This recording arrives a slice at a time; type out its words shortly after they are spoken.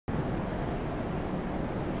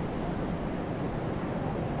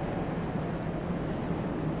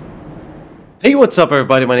Hey, what's up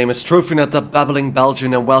everybody, my name is TrophyNut, the Babbling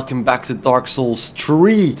Belgian, and welcome back to Dark Souls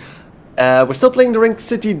 3. We're still playing the Ring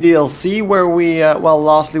City DLC, where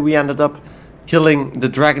lastly we ended up killing the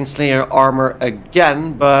Dragon Slayer armor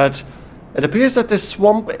again, but it appears that this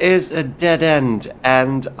swamp is a dead end,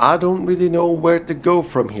 and I don't really know where to go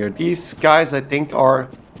from here. These guys, I think, are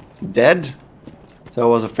dead, so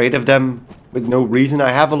I was afraid of them with no reason.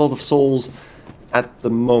 I have a lot of souls at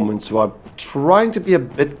the moment, so I'm trying to be a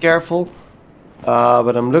bit careful.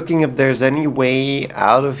 But I'm looking if there's any way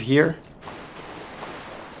out of here.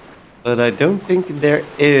 But I don't think there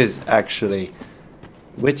is, actually.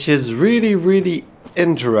 Which is really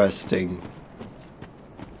interesting.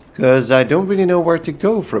 Because I don't really know where to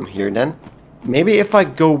go from here then. Maybe if I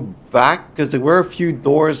go back, because there were a few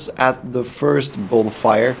doors at the first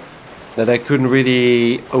bonfire that I couldn't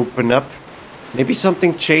really open up. Maybe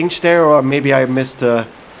something changed there, or maybe I missed a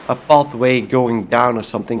pathway going down or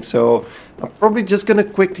something. So I'm probably just gonna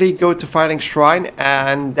quickly go to Fighting Shrine,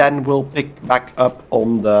 and then we'll pick back up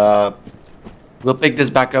on the... We'll pick this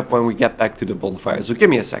back up when we get back to the bonfire. So give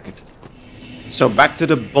me a second. So back to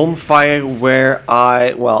the bonfire where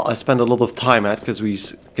I spent a lot of time at, because we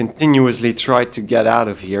continuously tried to get out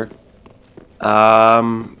of here.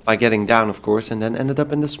 By getting down, of course, and then ended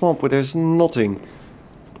up in the swamp where there's nothing.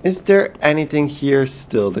 Is there anything here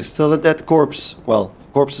still? There's still a dead corpse. Well,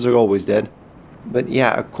 corpses are always dead. But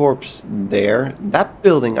yeah, a corpse there. That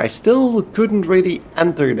building, I still couldn't really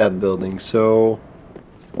enter that building, so...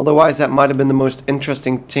 Otherwise that might have been the most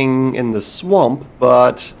interesting thing in the swamp,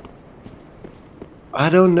 but... I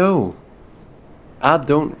don't know. I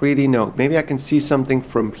don't really know. Maybe I can see something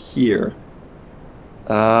from here.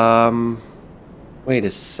 Wait a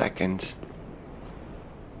second.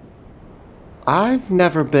 I've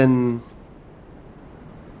never been...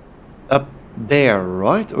 up there,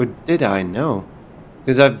 right? Or did I? No.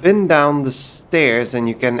 Because I've been down the stairs and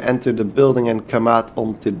you can enter the building and come out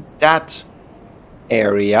onto that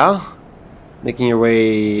area. Making your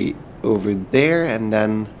way over there and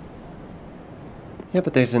then... Yeah,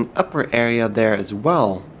 but there's an upper area there as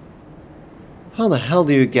well. How the hell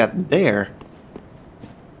do you get there?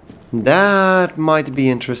 That might be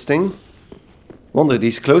interesting. Wonder,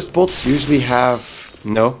 these closed pots usually have...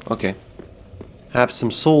 No? Okay. Have some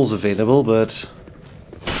souls available, but...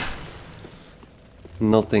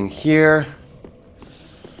 Nothing here.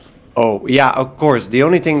 Oh, yeah, of course. The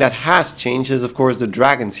only thing that has changed is, of course, the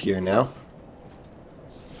dragons here now.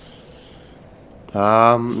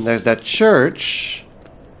 There's that church.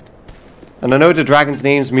 And I know the dragon's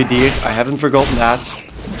name's Midir. I haven't forgotten that.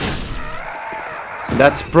 So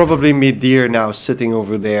that's probably Midir now sitting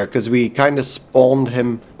over there, because we kind of spawned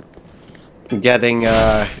him getting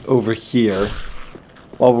over here.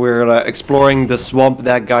 While we're exploring the swamp,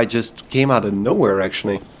 that guy just came out of nowhere,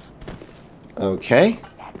 actually. Okay.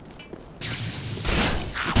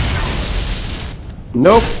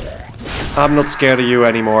 Nope. I'm not scared of you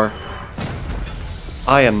anymore.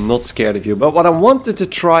 I am not scared of you. But what I wanted to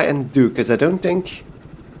try and do, because I don't think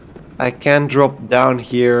I can drop down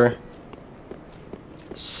here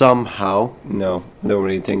somehow. No, I don't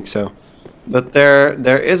really think so. But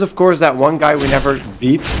there is, of course, that one guy we never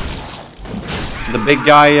beat. The big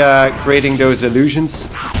guy creating those illusions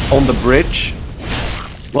on the bridge.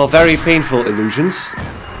 Well, very painful illusions.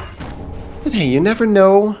 But hey, you never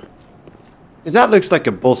know. Because that looks like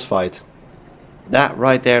a boss fight. That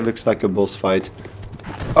right there looks like a boss fight.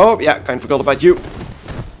 Oh, yeah, kind of forgot about you.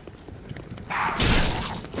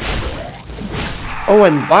 Oh,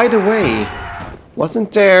 and by the way,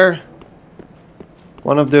 wasn't there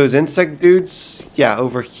one of those insect dudes? Yeah,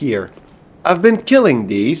 over here. I've been killing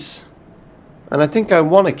these. And I think I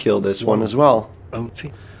want to kill this one as well.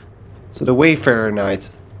 So the Wayfarer Knight.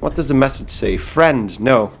 What does the message say? Friend?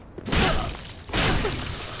 No.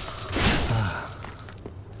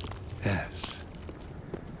 Yes.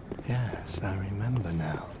 Yes, I remember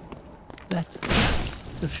now. Let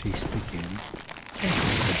the feast begin.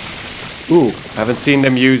 Ooh, haven't seen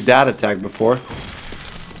them use that attack before.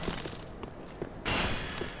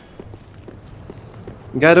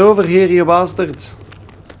 Get over here, you bastard.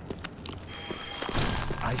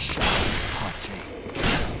 I shall partake.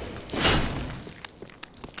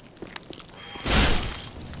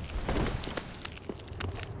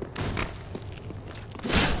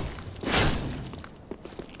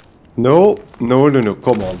 No,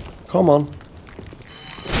 come on. Come on.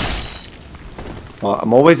 Well,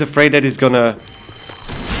 I'm always afraid that he's gonna...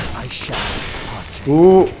 I shall partake.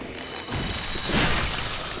 Ooh.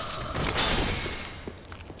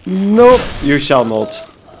 Nope, you shall not.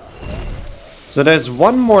 So there's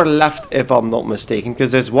one more left if I'm not mistaken,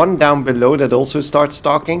 because there's one down below that also starts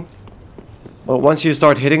stalking. Well, once you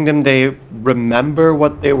start hitting them, they remember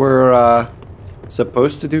what they were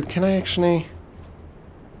supposed to do. Can I actually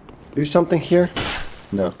do something here?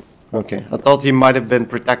 No. Okay. I thought he might have been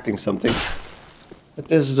protecting something. But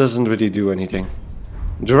this doesn't really do anything.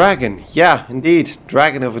 Dragon. Yeah, indeed.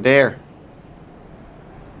 Dragon over there.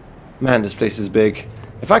 Man, this place is big.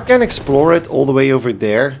 If I can explore it all the way over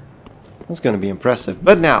there, that's gonna be impressive.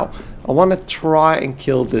 But now, I want to try and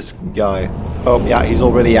kill this guy. Oh, yeah, he's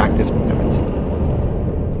already active. Damn it.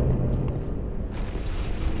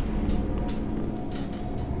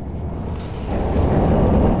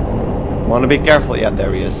 Want to be careful. Yeah,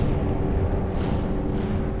 there he is.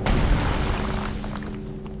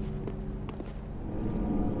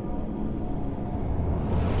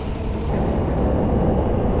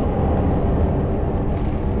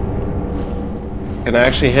 Can I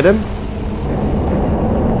actually hit him?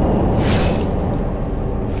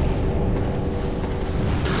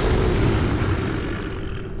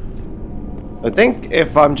 I think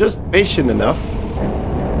if I'm just patient enough,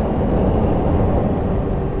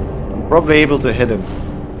 I'm probably able to hit him.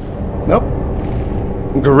 Nope.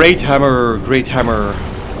 Great hammer, great hammer.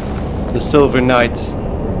 The Silver Knight.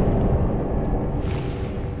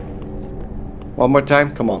 One more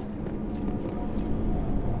time, come on.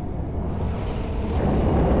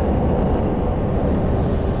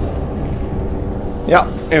 Yeah,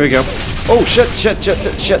 here we go. Oh shit,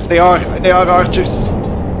 shit, they are archers.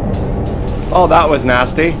 Oh, that was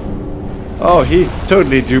nasty. Oh, he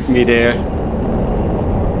totally duped me there.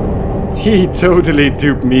 He totally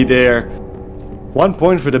duped me there. 1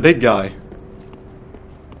 point for the big guy.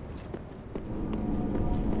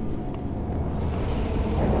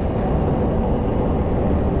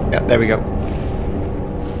 Yeah, there we go.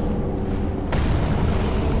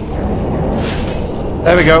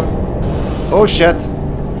 There we go. Oh shit.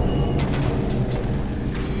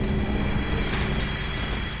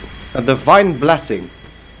 A divine blessing.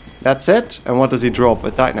 That's it? And what does he drop?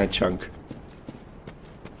 A Titanite chunk.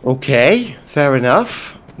 Okay, fair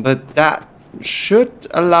enough. But that should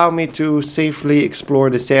allow me to safely explore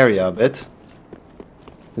this area a bit.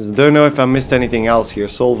 Because I don't know if I missed anything else here.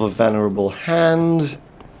 Solve a venerable hand.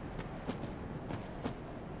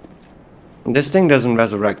 This thing doesn't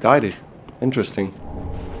resurrect either. Interesting.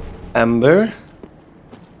 Ember.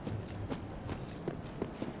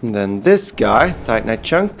 And then this guy, Titanite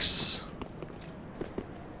chunks.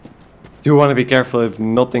 Do want to be careful if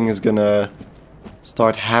nothing is gonna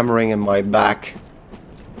start hammering in my back.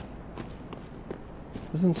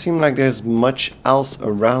 Doesn't seem like there's much else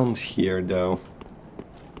around here though.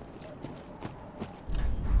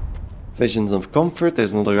 Visions of comfort,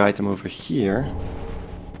 there's another item over here.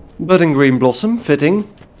 Budding green blossom, fitting.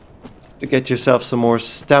 To get yourself some more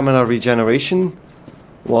stamina regeneration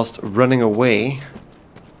whilst running away.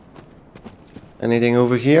 Anything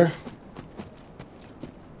over here?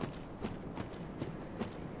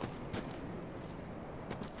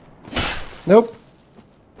 Nope.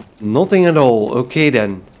 Nothing at all. Okay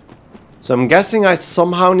then. So I'm guessing I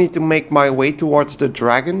somehow need to make my way towards the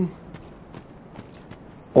dragon.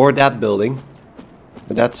 Or that building.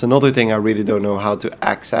 But that's another thing I really don't know how to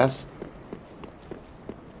access.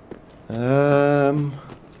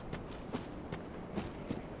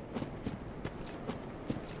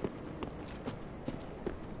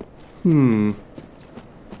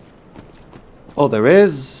 Oh, there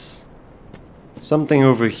is something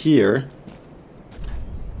over here.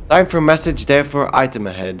 Time for message, therefore item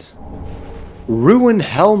ahead. Ruin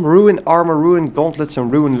helm, ruin armor, ruin gauntlets,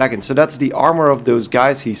 and ruin leggings. So that's the armor of those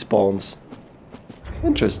guys he spawns.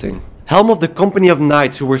 Interesting. Helm of the company of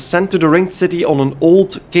knights who were sent to the ringed city on an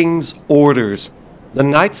old king's orders. The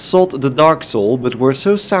knights sought the dark soul, but were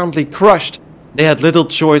so soundly crushed, they had little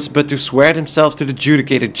choice but to swear themselves to the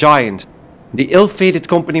judicated giant. The ill-fated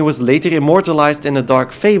company was later immortalized in a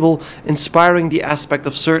dark fable, inspiring the aspect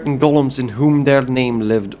of certain golems in whom their name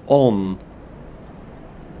lived on.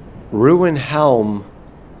 Ruin helm.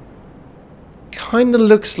 Kinda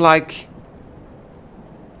looks like...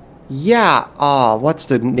 Yeah, what's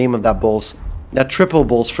the name of that boss? That triple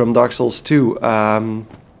boss from Dark Souls 2. And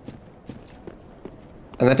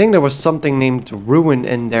I think there was something named Ruin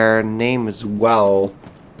in their name as well.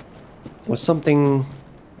 Was something...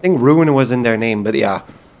 I think Ruin was in their name, but yeah.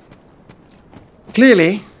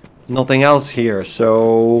 Clearly, nothing else here,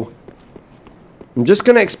 so... I'm just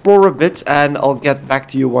gonna explore a bit and I'll get back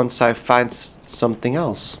to you once I find something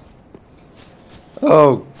else.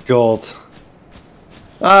 Oh god.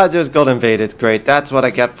 I just got invaded. Great, that's what I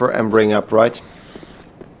get for embering up, right?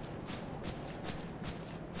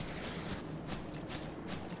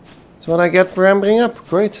 That's what I get for embering up.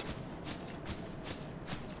 Great.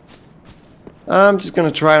 I'm just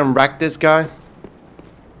gonna try and wreck this guy.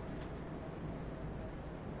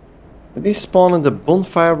 Did he spawn in the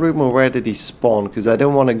bonfire room or where did he spawn? Because I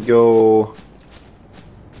don't want to go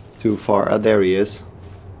too far. Ah, there he is.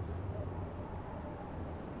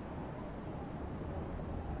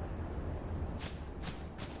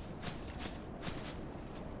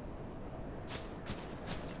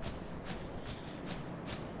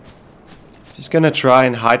 Just gonna try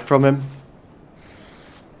and hide from him.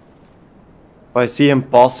 If I see him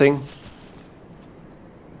passing,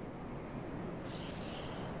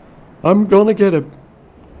 I'm gonna get him.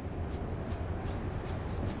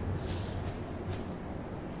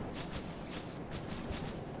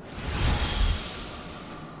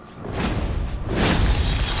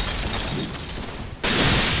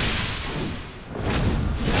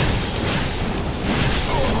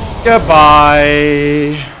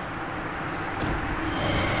 Goodbye.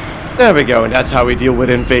 There we go, and that's how we deal with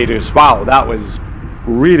invaders. Wow, that was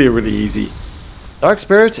really, really easy. Dark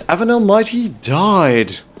Spirit, Evan Almighty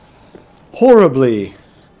died. Horribly.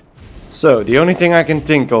 So, the only thing I can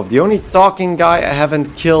think of, the only talking guy I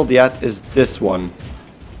haven't killed yet is this one.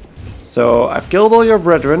 So, I've killed all your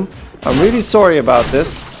brethren. I'm really sorry about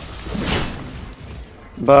this.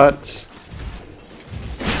 But...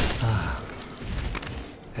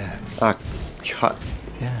 Yes. Ah, God.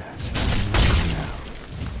 Yes.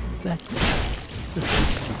 Let the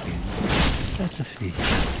feast begin. Let the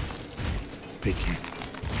feast begin.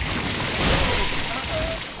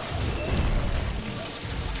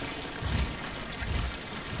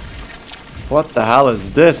 What the hell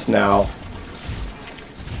is this now?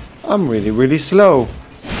 I'm really, really slow.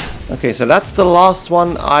 Okay, so that's the last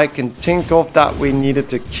one I can think of that we needed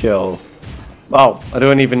to kill. Well, I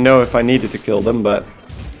don't even know if I needed to kill them, but...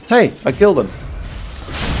 Hey, I killed them.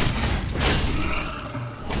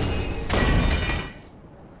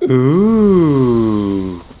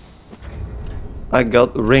 Ooh. I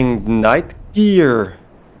got ringed knight gear.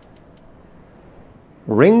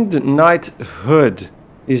 Ringed knight hood.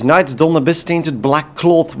 These knights don abyss-tainted black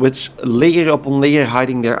cloth, which layer upon layer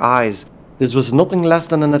hiding their eyes. This was nothing less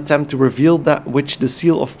than an attempt to reveal that which the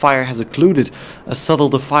seal of fire has occluded, a subtle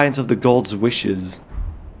defiance of the gods' wishes.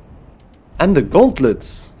 And the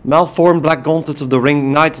gauntlets. Malformed black gauntlets of the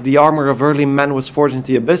ringed knights, the armor of early men was forged into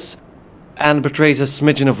the abyss, and betrays a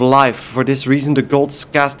smidgen of life. For this reason the gods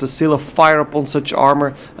cast a seal of fire upon such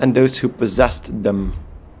armor and those who possessed them.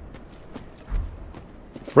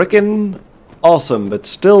 Frickin' awesome, but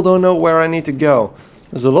still don't know where I need to go.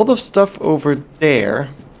 There's a lot of stuff over there,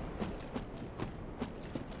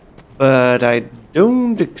 but I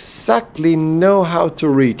don't exactly know how to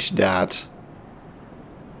reach that.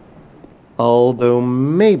 Although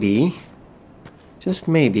maybe, just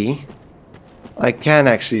maybe, I can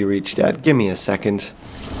actually reach that. Give me a second.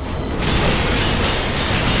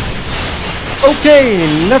 Okay,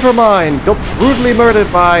 never mind. Got brutally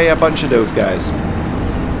murdered by a bunch of those guys.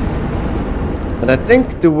 And I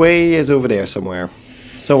think the way is over there somewhere.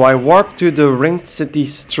 So I warped to the Ringed City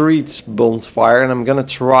Streets bonfire and I'm gonna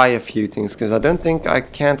try a few things because I don't think I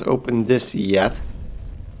can't open this yet.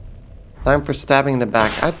 Time for stabbing in the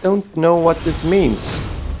back. I don't know what this means.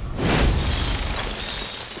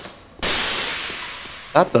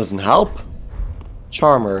 That doesn't help.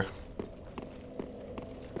 Charmer.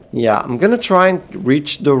 Yeah, I'm gonna try and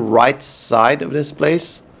reach the right side of this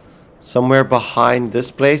place. Somewhere behind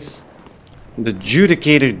this place. The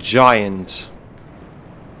Judicator Giant.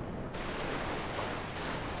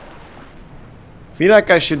 Feel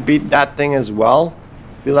like I should beat that thing as well.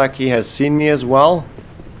 Feel like he has seen me as well.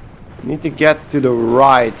 Need to get to the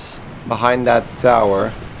right behind that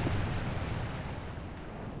tower.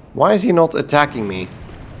 Why is he not attacking me?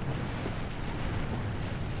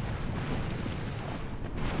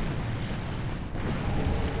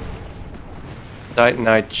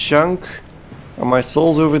 Titanite chunk. Are my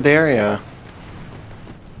souls over there? Yeah.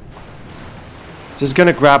 Just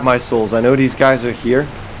gonna grab my souls. I know these guys are here.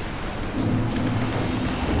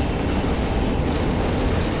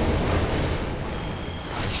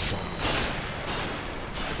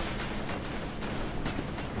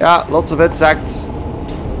 Yeah, lots of insects.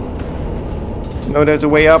 No, there's a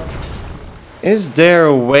way up. Is there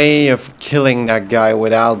a way of killing that guy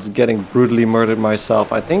without getting brutally murdered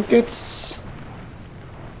myself? I think it's...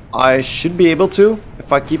 I should be able to,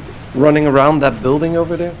 if I keep running around that building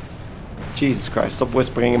over there. Jesus Christ, stop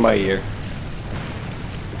whispering in my ear.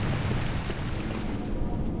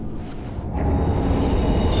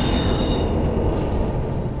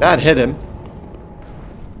 That hit him.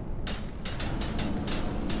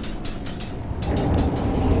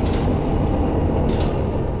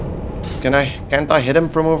 Can't I hit him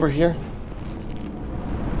from over here?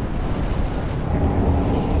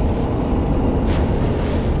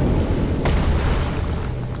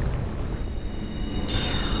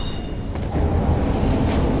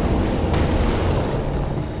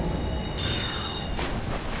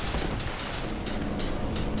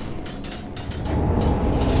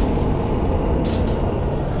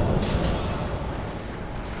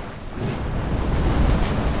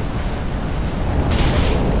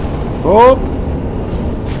 Oh!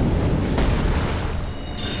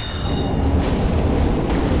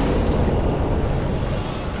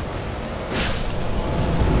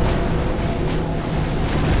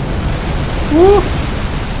 Woo!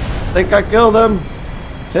 Think I killed him.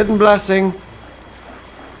 Hidden blessing.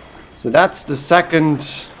 So that's the second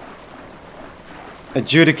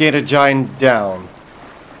adjudicator giant down.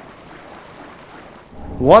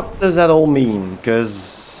 What does that all mean?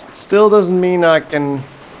 Because it still doesn't mean I can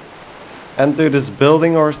enter this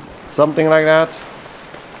building or something like that.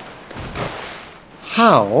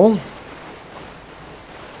 How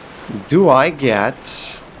do I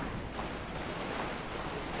get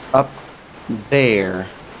up there?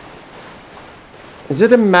 Is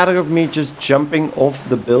it a matter of me just jumping off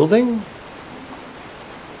the building?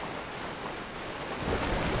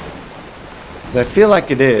 'Cause I feel like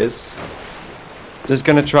it is. Just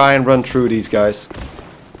gonna try and run through these guys.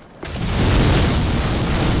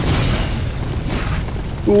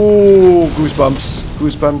 Ooh, goosebumps.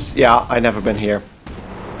 Goosebumps. Yeah, I've never been here.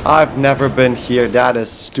 I've never been here. That is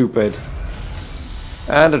stupid.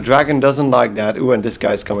 And the dragon doesn't like that. Ooh, and this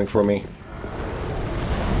guy's coming for me.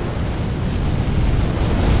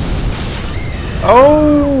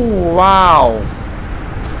 Oh, wow.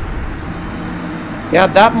 Yeah,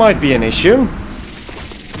 that might be an issue.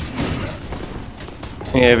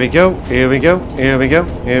 Here we go, here we go, here we go,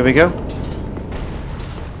 here we go.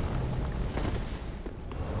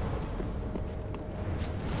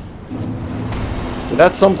 So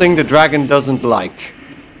that's something the dragon doesn't like.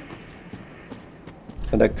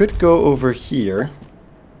 And I could go over here.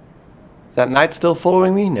 Is that knight still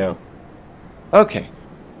following me? No. Okay.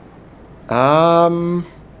 I'm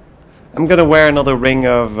gonna wear another ring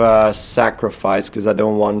of sacrifice because I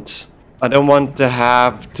don't want to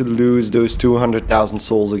have to lose those 200,000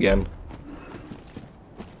 souls again.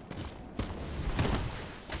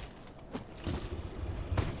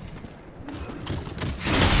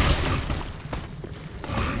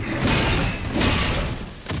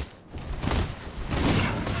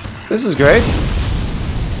 This is great.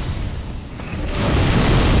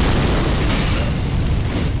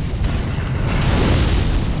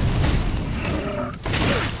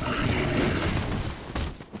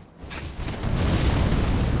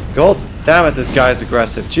 God damn it, this guy is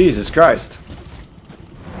aggressive. Jesus Christ.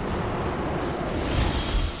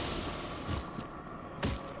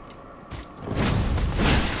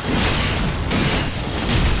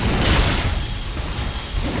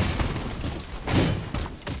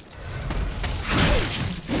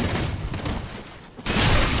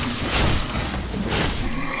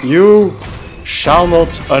 You shall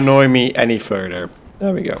not annoy me any further.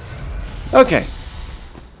 There we go. Okay.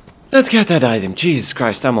 Let's get that item. Jesus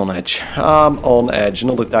Christ, I'm on edge. I'm on edge.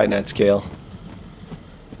 Another Titanite scale.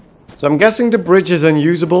 So I'm guessing the bridge is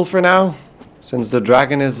unusable for now. Since the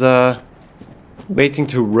dragon is waiting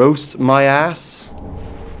to roast my ass.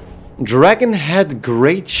 Dragon head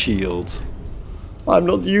great shield. I'm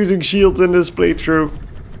not using shields in this playthrough.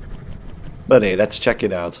 But hey, let's check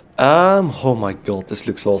it out. Oh my god, this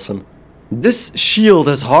looks awesome. This shield,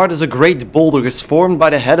 as hard as a great boulder, is formed by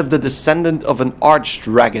the head of the descendant of an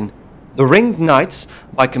archdragon. The ringed knights,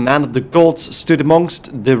 by command of the gods, stood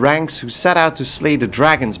amongst the ranks who set out to slay the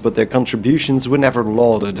dragons, but their contributions were never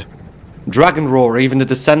lauded. Dragon Roar, even the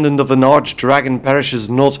descendant of an archdragon perishes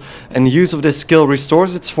not, and use of this skill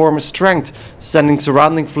restores its former strength, sending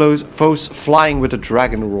surrounding foes flying with a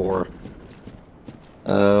Dragon Roar.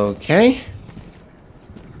 Okay.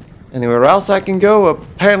 Anywhere else I can go?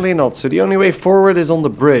 Apparently not, so the only way forward is on the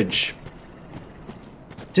bridge.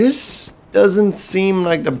 This doesn't seem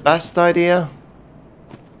like the best idea.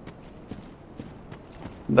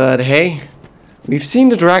 But hey, we've seen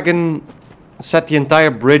the dragon set the entire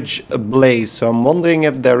bridge ablaze, so I'm wondering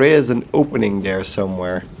if there is an opening there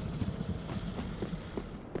somewhere.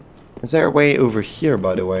 Is there a way over here,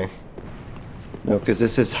 by the way? No, because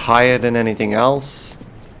this is higher than anything else.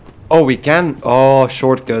 Oh, we can. Oh,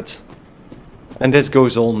 shortcut. And this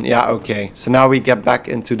goes on. Yeah, okay. So now we get back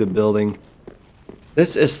into the building.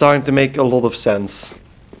 This is starting to make a lot of sense.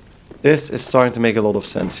 This is starting to make a lot of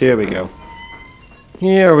sense. Here we go.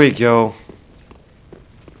 Here we go.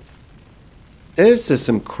 This is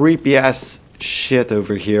some creepy ass shit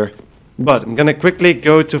over here. But I'm gonna quickly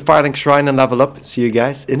go to Fighting Shrine and level up. See you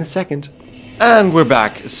guys in a second. And we're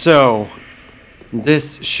back. So,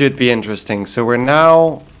 this should be interesting. So we're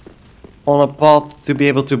now on a path to be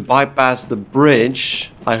able to bypass the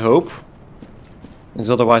bridge, I hope.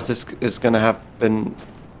 Because otherwise this is gonna happen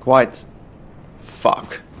quite...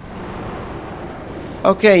 Fuck.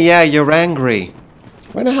 Okay, yeah, you're angry.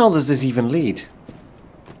 Where the hell does this even lead?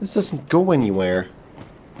 This doesn't go anywhere.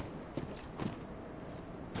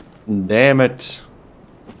 Damn it.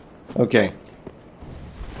 Okay.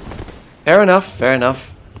 Fair enough, fair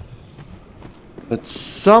enough. But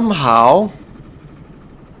somehow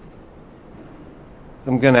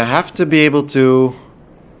I'm gonna have to be able to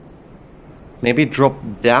maybe drop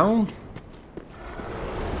down?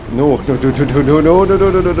 No, no, no, no, no, no, no, no,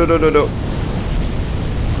 no, no, no, no, no, no.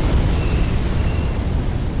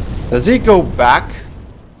 Does he go back?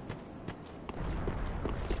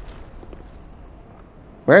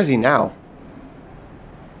 Where is he now?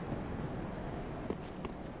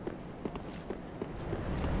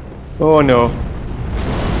 Oh no.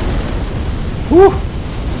 Whew.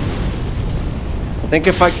 I think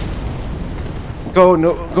if I go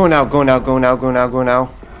no go now, go now, go now, go now, go now.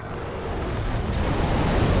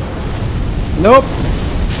 Nope.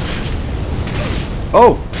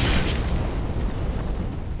 Oh.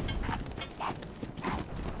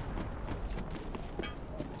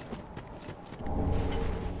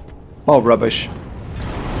 Oh, rubbish.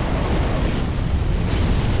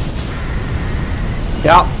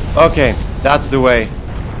 Yeah, okay, that's the way.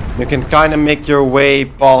 You can kind of make your way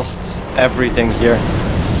past everything here.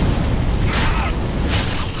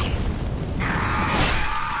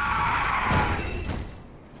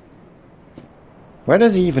 Where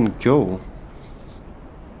does he even go?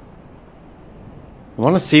 I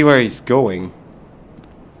want to see where he's going.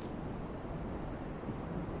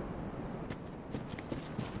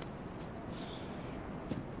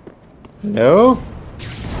 Hello?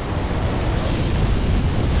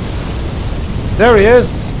 There he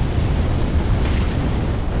is!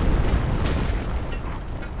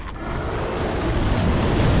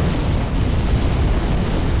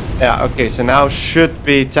 Yeah, okay, so now should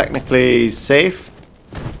be technically safe.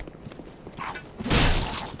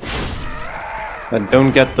 But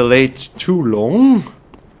don't get delayed too long.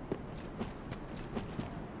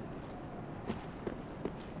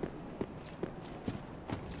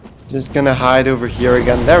 Just gonna hide over here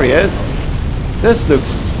again. There he is. This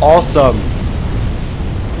looks awesome.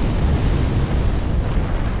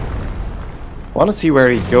 I want to see where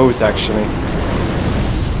he goes actually.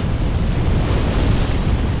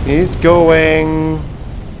 He's going...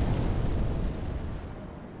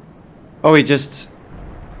 Oh,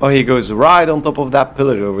 Oh, he goes right on top of that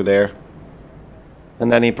pillar over there.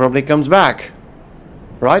 And then he probably comes back.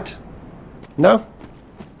 Right? No?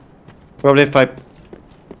 Probably if I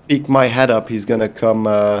peek my head up, he's gonna come...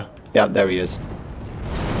 Yeah, there he is.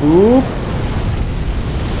 Oop.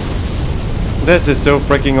 This is so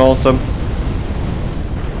freaking awesome.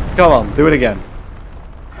 Come on, do it again.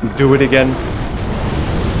 Do it again.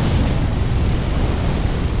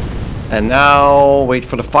 And now, wait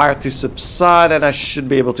for the fire to subside and I should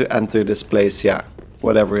be able to enter this place, yeah.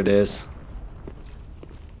 Whatever it is.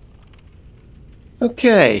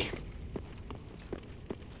 Okay.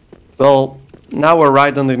 Well, now we're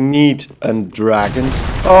right underneath and dragons.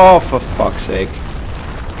 Oh, for fuck's sake.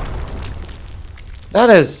 That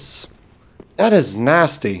is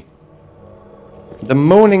nasty. The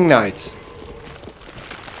Moaning Knight.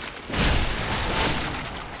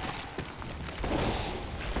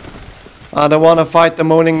 I don't want to fight the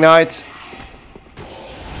Moaning Knight.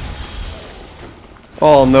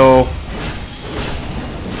 Oh no.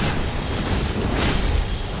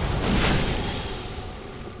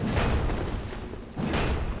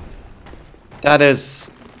 That is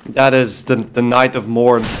the Night of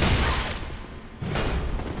Morn.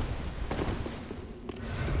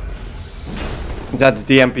 That's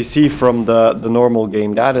the NPC from the normal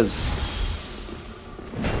game. That is...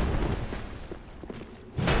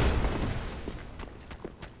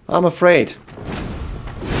 I'm afraid.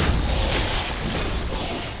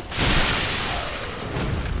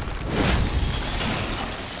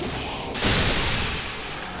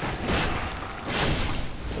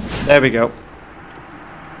 There we go.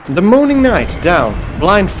 The Moaning Knight down.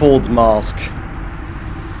 Blindfold mask.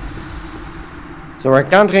 So we're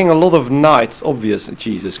encountering a lot of knights, obvious.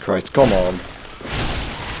 Jesus Christ, come on.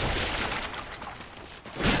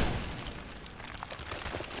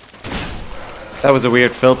 That was a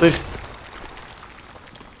weird filter.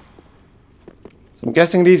 So I'm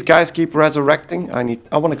guessing these guys keep resurrecting. I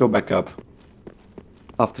want to go back up.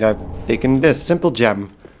 After I've taken this simple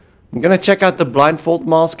gem. I'm gonna check out the blindfold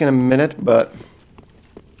mask in a minute, but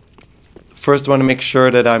first I want to make sure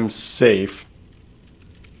that I'm safe.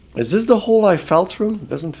 Is this the hole I fell through?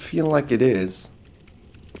 Doesn't feel like it is.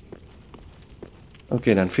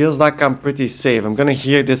 Okay then, feels like I'm pretty safe. I'm gonna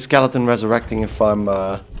hear this skeleton resurrecting if I'm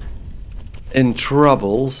in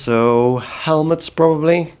trouble, so helmets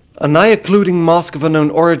probably. An eye-occluding mask of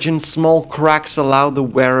unknown origin, small cracks allow the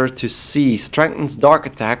wearer to see, strengthens dark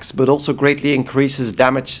attacks, but also greatly increases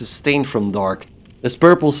damage sustained from dark. This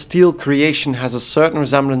purple steel creation has a certain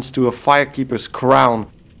resemblance to a firekeeper's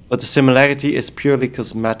crown, but the similarity is purely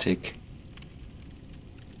cosmetic.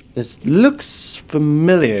 This looks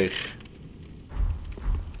familiar,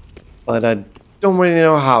 but I don't really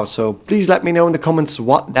know how, so please let me know in the comments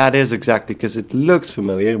what that is exactly, because it looks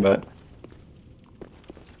familiar, but...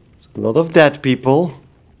 a lot of dead people.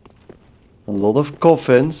 A lot of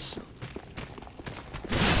coffins.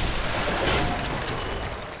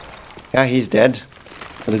 Yeah, he's dead.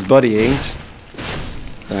 But his body ain't.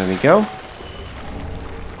 There we go.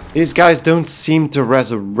 These guys don't seem to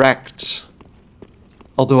resurrect.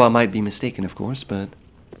 Although I might be mistaken, of course, but...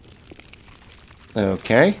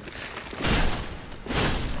 okay.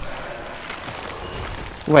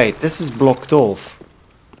 Wait, this is blocked off.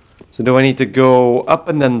 So do I need to go up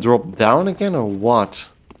and then drop down again, or what?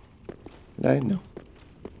 I know.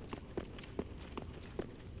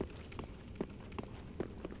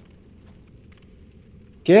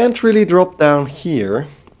 Can't really drop down here.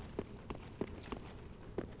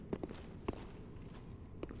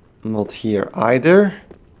 Not here either.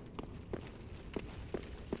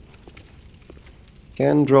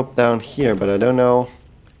 Can drop down here, but I don't know.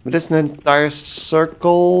 But it's an entire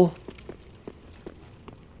circle.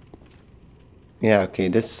 Yeah, okay,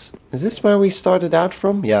 is this where we started out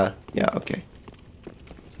from? Yeah, okay.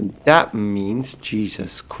 That means,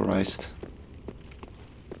 Jesus Christ.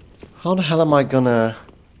 How the hell am I gonna...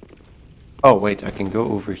 oh, wait, I can go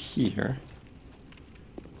over here.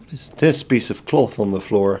 What is this piece of cloth on the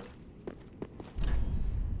floor?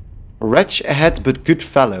 Wretch ahead, but good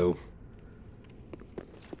fellow.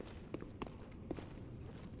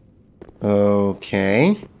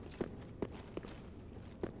 Okay.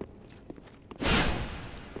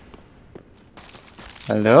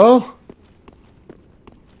 Hello?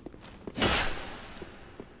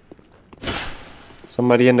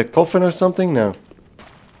 Somebody in the coffin or something? No.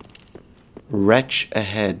 Wretch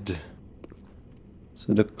ahead.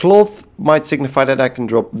 So the cloth might signify that I can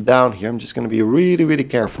drop down here. I'm just going to be really, really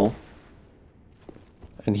careful.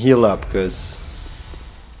 And heal up, because...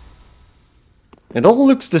 it all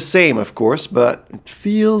looks the same, of course, but it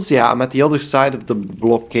feels... yeah, I'm at the other side of the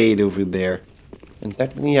blockade over there. And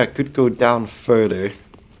technically I could go down further.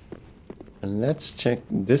 And let's check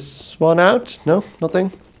this one out. No,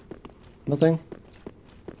 nothing. Nothing.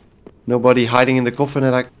 Nobody hiding in the coffin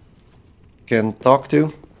that I can talk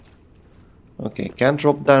to. Okay, can't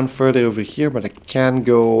drop down further over here, but I can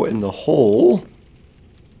go in the hole.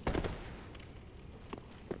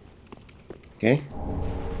 Okay.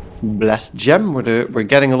 Blessed gem. We're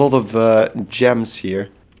getting a lot of gems here.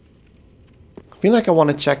 I feel like I want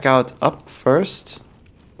to check out up first.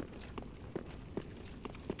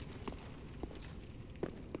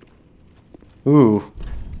 Ooh.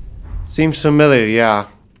 Seems familiar, yeah.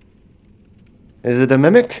 Is it a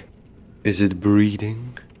mimic? Is it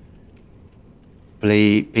breeding?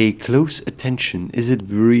 Pay close attention. Is it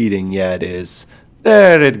breeding? Yeah, it is.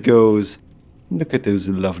 There it goes. Look at those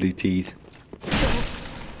lovely teeth.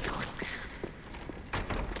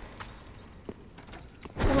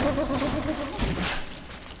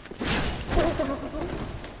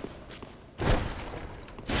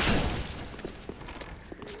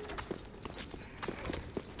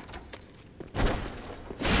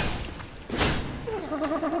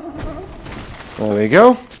 There we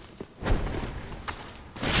go.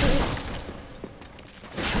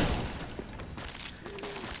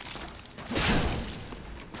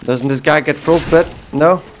 Doesn't this guy get frostbite?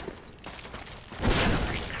 No?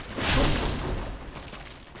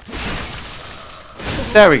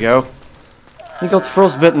 There we go. He got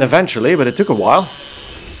frostbitten eventually, but it took a while.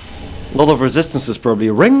 A lot of resistances probably.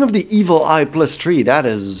 Ring of the Evil Eye +3. That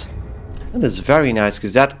is very nice,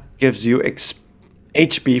 because that gives you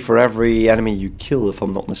HP for every enemy you kill, if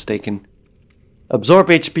I'm not mistaken. Absorb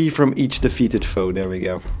HP from each defeated foe. There we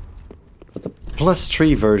go. But the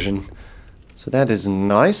 +3 version. So that is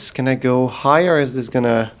nice. Can I go higher? Is this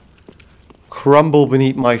gonna crumble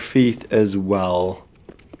beneath my feet as well?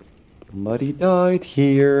 Somebody died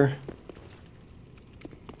here.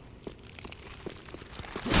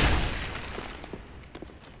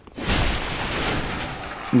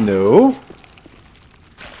 No.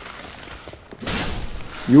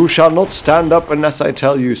 You shall not stand up unless I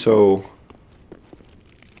tell you so.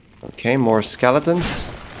 Okay, more skeletons.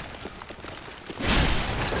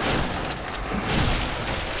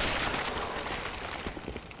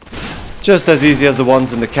 Just as easy as the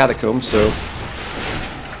ones in the catacombs, so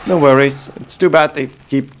no worries. It's too bad they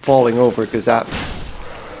keep falling over, because that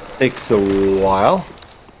takes a while.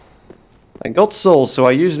 I got souls, so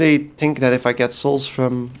I usually think that if I get souls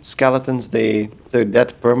from skeletons, they're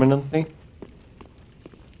dead permanently.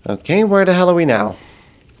 Okay, where the hell are we now?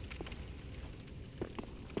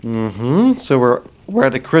 So we're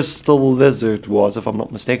where the crystal lizard was, if I'm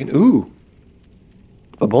not mistaken. Ooh!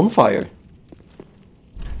 A bonfire.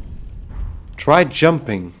 Try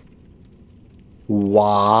jumping.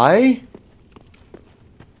 Why?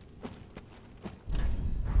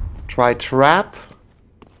 Try trap.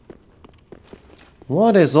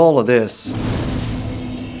 What is all of this?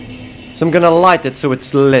 So I'm gonna light it so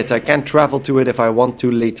it's lit. I can't travel to it if I want to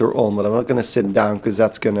later on, but I'm not gonna sit down because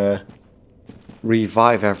that's gonna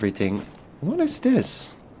revive everything. What is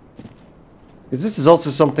this? Because this is also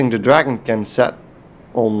something the dragon can set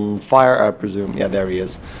on fire, I presume. Yeah, there he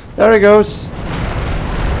is. There he goes.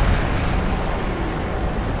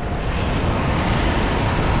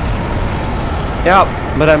 Yeah,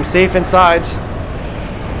 but I'm safe inside.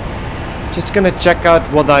 Just gonna check out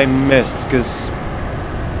what I missed, because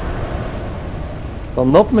if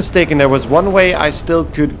I'm not mistaken, there was one way I still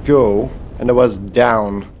could go, and it was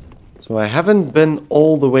down. So I haven't been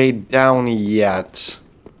all the way down yet.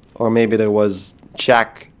 Or maybe there was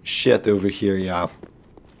jack shit over here, yeah.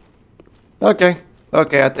 Okay,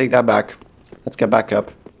 I take that back. Let's get back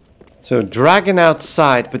up. So dragon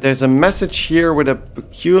outside, but there's a message here with a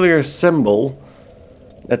peculiar symbol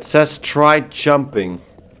that says try jumping.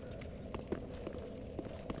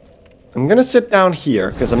 I'm gonna sit down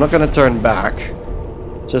here, because I'm not gonna turn back.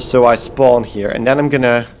 Just so I spawn here, and then I'm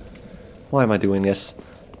gonna... Why am I doing this?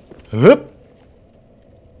 Hup.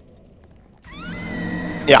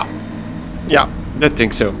 Yeah, did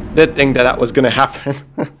think so. Did think that was gonna happen.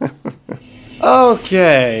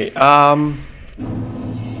 Okay,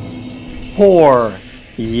 Poor.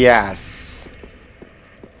 Yes.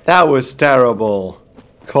 That was terrible.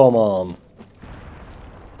 Come on.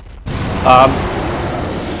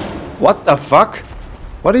 What the fuck?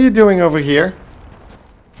 What are you doing over here?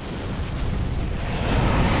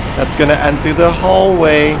 That's gonna end through the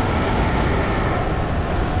hallway.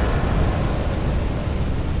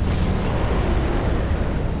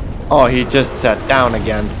 Oh, he just sat down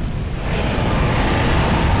again.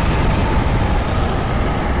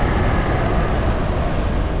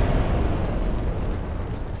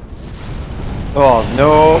 Oh,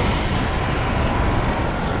 no.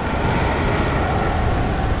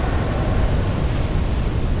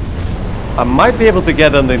 I might be able to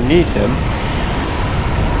get underneath him.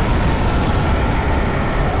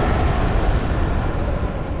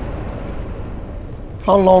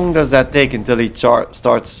 How long does that take until he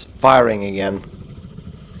starts firing again?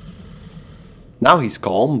 Now he's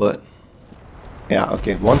calm, but... Yeah,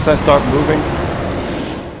 okay. Once I start moving...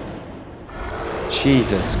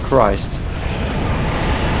 Jesus Christ.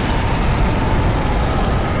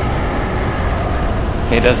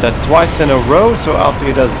 He does that twice in a row, so after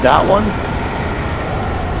he does that one...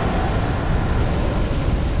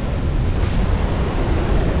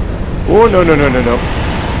 Oh, no, no, no, no, no.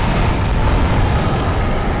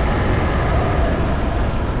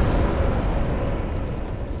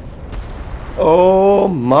 Oh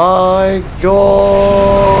my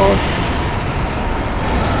god!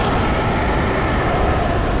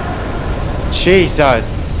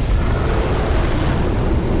 Jesus!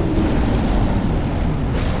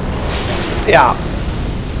 Yeah.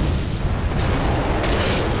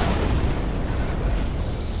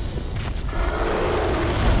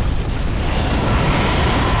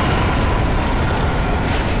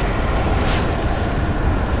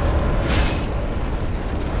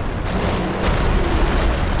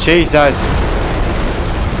 Jesus.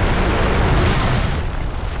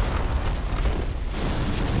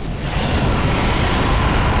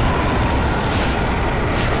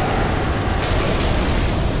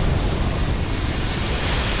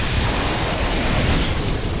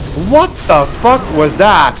 What the fuck was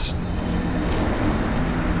that?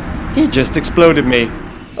 He just exploded me.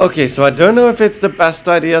 Okay, so I don't know if it's the best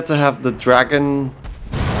idea to have the dragon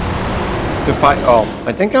to fight. Oh,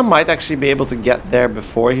 I think I might actually be able to get there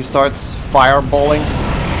before he starts fireballing.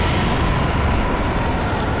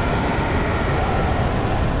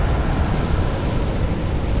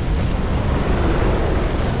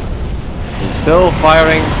 So he's still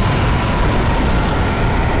firing.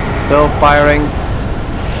 Still firing.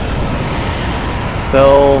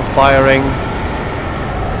 Still firing.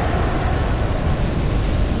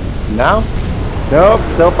 Now? Nope,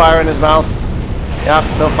 still fire in his mouth. Yep,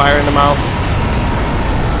 still fire in the mouth.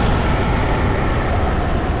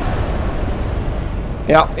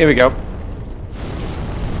 Yeah, here we go.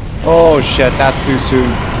 Oh shit, that's too soon.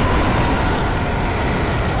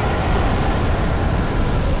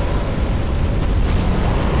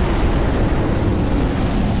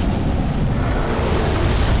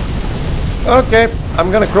 Okay,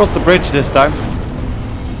 I'm gonna cross the bridge this time.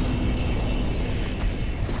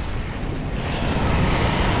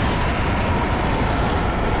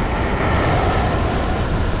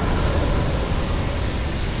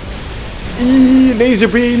 Eee, laser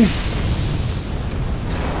beams!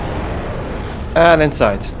 And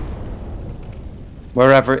inside.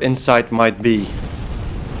 Wherever inside might be.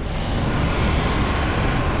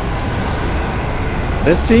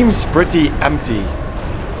 This seems pretty empty.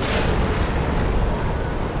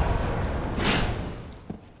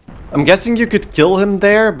 I'm guessing you could kill him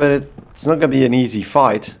there, but it's not gonna be an easy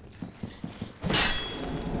fight.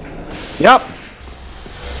 Yep.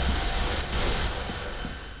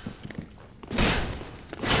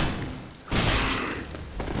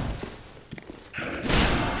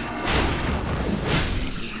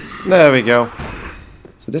 There we go.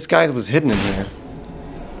 So this guy was hidden in here.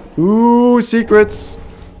 Ooh, secrets!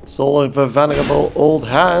 Soul of a venerable old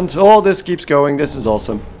hand. Oh, this keeps going. This is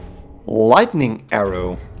awesome. Lightning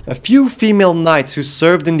arrow. A few female knights who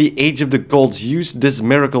served in the Age of the Gods used this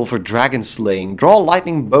miracle for dragon slaying. Draw a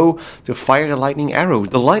lightning bow to fire a lightning arrow.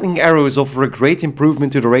 The lightning arrows offer a great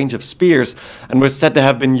improvement to the range of spears and were said to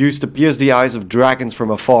have been used to pierce the eyes of dragons from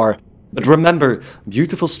afar. But remember,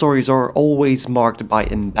 beautiful stories are always marked by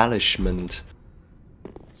embellishment.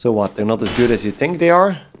 So what, they're not as good as you think they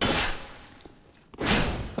are?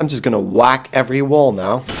 I'm just gonna whack every wall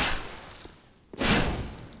now.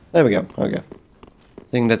 There we go, okay.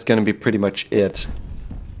 I think that's gonna be pretty much it.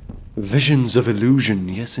 Visions of illusion,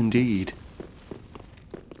 yes indeed.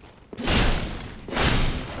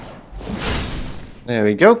 There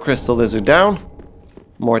we go, crystal lizard down.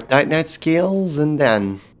 More Titanite scales and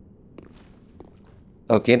then...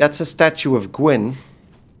 Okay, that's a statue of Gwyn.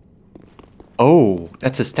 Oh,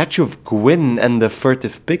 that's a statue of Gwyn and the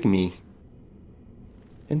furtive pygmy.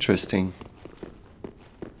 Interesting.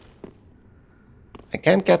 I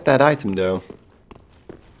can't get that item though.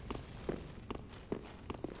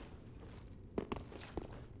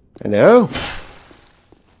 Hello?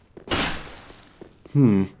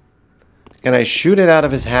 Can I shoot it out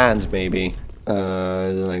of his hands maybe?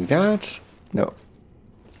 Like that? No.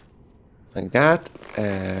 Like that.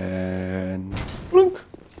 And... Plunk.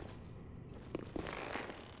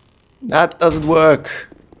 That doesn't work.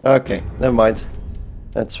 Okay, never mind.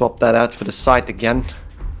 Let's swap that out for the sight again.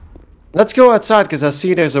 Let's go outside because I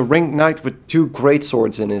see there's a ringed knight with 2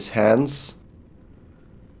 greatswords in his hands.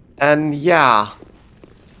 And yeah.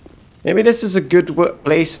 Maybe this is a good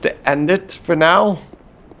place to end it for now.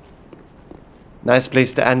 Nice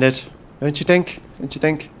place to end it. Don't you think? Don't you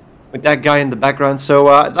think? With that guy in the background. So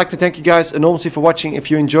I'd like to thank you guys enormously for watching. If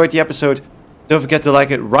you enjoyed the episode, don't forget to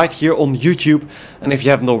like it right here on YouTube. And if you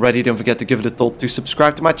haven't already, don't forget to give it a thought to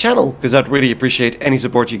subscribe to my channel, because I'd really appreciate any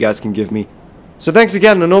support you guys can give me. So thanks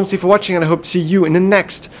again enormously for watching, and I hope to see you in the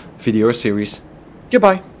next video or series.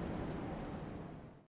 Goodbye.